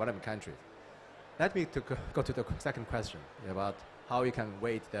 especially in developing countries. Let me go to the second question about how we can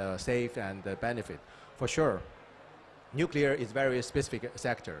weight the safe and the benefit. For sure, nuclear is a very specific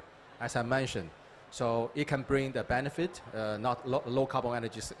sector, as I mentioned. So it can bring the benefit, not low carbon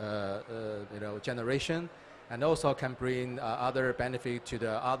energy generation, and also can bring other benefit to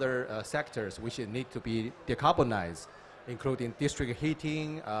the other sectors which need to be decarbonized, including district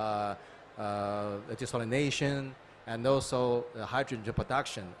heating, desalination, and also hydrogen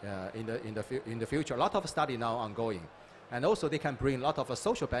production in the future. A lot of study now ongoing, and also they can bring a lot of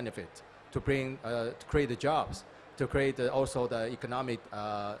social benefit to create the jobs, to create also the economic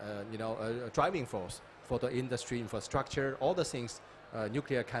driving force for the industry infrastructure. All the things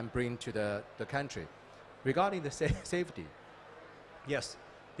nuclear can bring to the country. Regarding the safety, yes,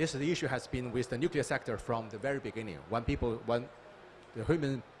 this issue has been with the nuclear sector from the very beginning. When the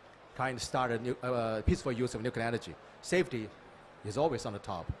humankind started peaceful use of nuclear energy, safety is always on the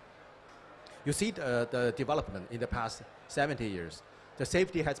top. You see the development in the past 70 years. The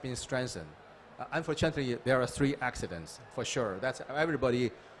safety has been strengthened. Unfortunately, there are 3 accidents for sure. That's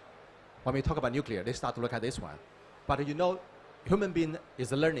everybody. When we talk about nuclear, they start to look at this one. But you know, human being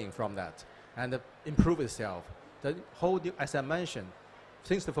is learning from that and improve itself. The whole, as I mentioned,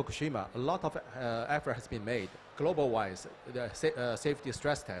 since the Fukushima, a lot of effort has been made global-wise. The safety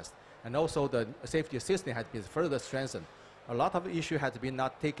stress test and also the safety system has been further strengthened. A lot of issue has been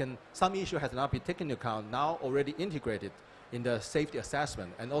not taken. Some issue has not been taken into account. Now already integrated in the safety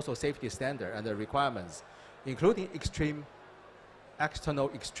assessment and also safety standard and the requirements, including external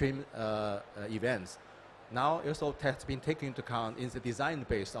extreme events. Now also has been taken into account in the design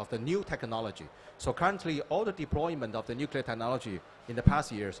base of the new technology. So currently all the deployment of the nuclear technology in the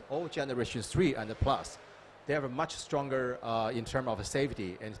past years, all generation 3 and the plus, they are much stronger in terms of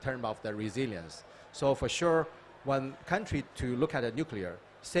safety, in terms of the resilience. So for sure, when country to look at the nuclear,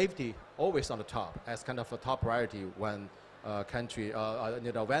 safety always on the top as kind of a top priority when country,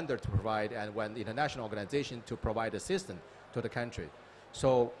 vendor to provide and when the international organization to provide assistance to the country.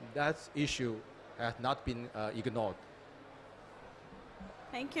 So that issue has not been ignored.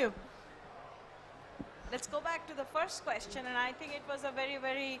 Thank you. Let's go back to the first question, and I think it was a very,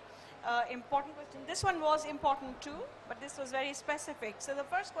 very important question. This one was important too, but this was very specific. So the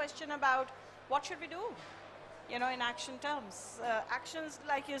first question about what should we do, in action terms. Actions,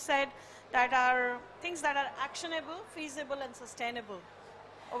 like you said, that are things that are actionable, feasible, and sustainable.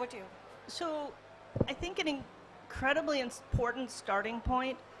 Over to you. So I think an incredibly important starting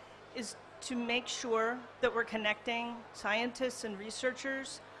point is to make sure that we're connecting scientists and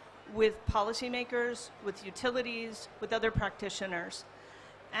researchers with policymakers, with utilities, with other practitioners.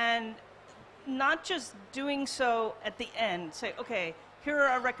 And not just doing so at the end, say, okay, here are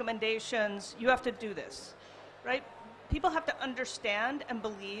our recommendations, you have to do this, right? People have to understand and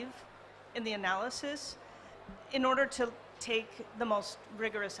believe in the analysis in order to take the most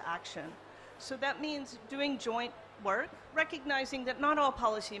rigorous action. So that means doing joint work, recognizing that not all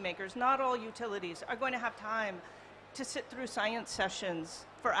policymakers, not all utilities are going to have time to sit through science sessions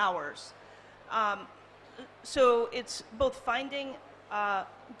for hours. So it's both finding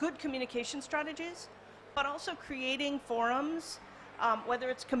good communication strategies, but also creating forums, whether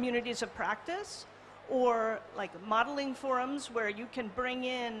it's communities of practice or like modeling forums where you can bring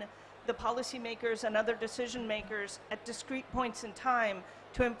in the policymakers and other decision makers at discrete points in time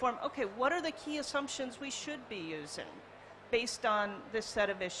to inform, okay, what are the key assumptions we should be using based on this set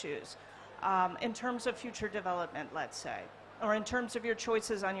of issues in terms of future development, let's say, or in terms of your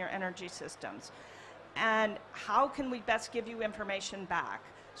choices on your energy systems. And how can we best give you information back?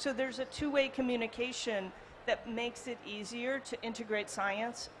 So there's a two-way communication that makes it easier to integrate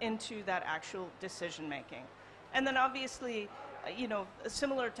science into that actual decision making. And then obviously, you know, a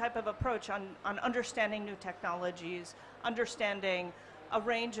similar type of approach on understanding new technologies, understanding a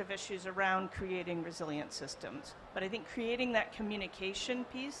range of issues around creating resilient systems. But I think creating that communication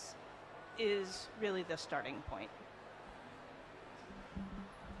piece is really the starting point.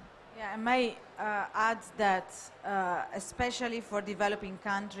 Yeah, I may add that especially for developing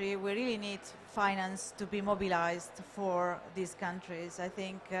countries, we really need finance to be mobilized for these countries. I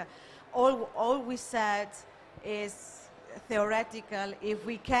think all we said is theoretical if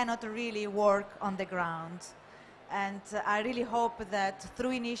we cannot really work on the ground. And I really hope that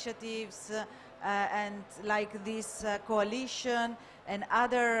through initiatives and like this coalition and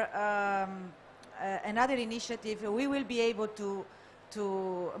other initiatives, we will be able to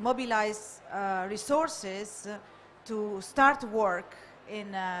mobilize resources to start work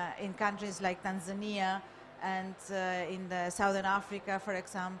in countries like Tanzania and in Southern Africa, for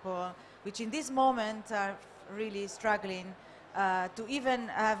example, which in this moment are really struggling to even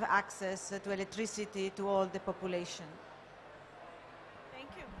have access to electricity to all the population. Thank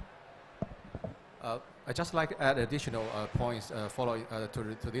you. I'd just like to add additional points following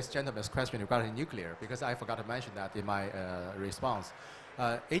to this gentleman's question regarding nuclear, because I forgot to mention that in my response.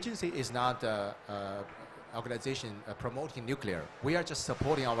 Agency is not an organization promoting nuclear. We are just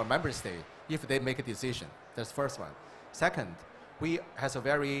supporting our member state if they make a decision. That's the first one. Second, we has a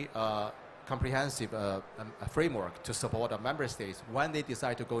very comprehensive framework to support our member states when they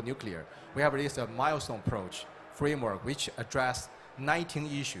decide to go nuclear. We have this milestone approach framework which address 19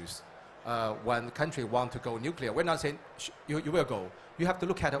 issues. When the country want to go nuclear, we're not saying you will go. You have to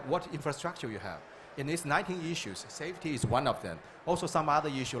look at what infrastructure you have. In these 19 issues, safety is one of them. Also some other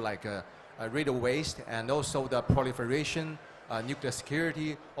issue like radio waste and also the proliferation, nuclear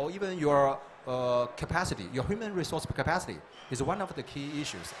security, or even your capacity, your human resource capacity is one of the key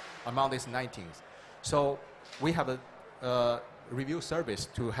issues among these 19. So we have a review service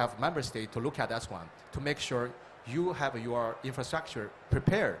to have member states to look at that one, to make sure you have your infrastructure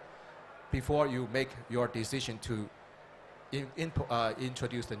prepared before you make your decision to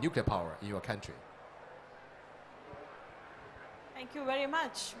introduce the nuclear power in your country. Thank you very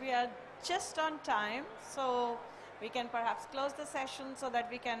much. We are just on time, so we can perhaps close the session so that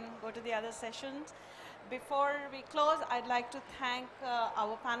we can go to the other sessions. Before we close, I'd like to thank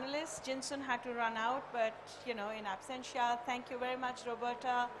our panelists. Jinsun had to run out, but you know, in absentia, thank you very much,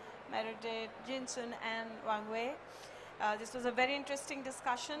 Roberta, Meredith, Jinsun, and Wang Wei. This was a very interesting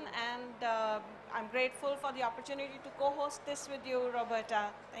discussion, and I'm grateful for the opportunity to co-host this with you, Roberta.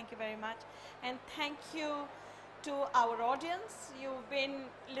 Thank you very much. And thank you to our audience. You've been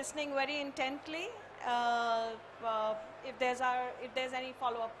listening very intently. If there's any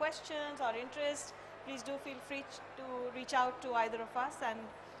follow-up questions or interest, please do feel free to reach out to either of us, and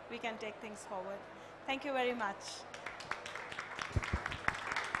we can take things forward. Thank you very much.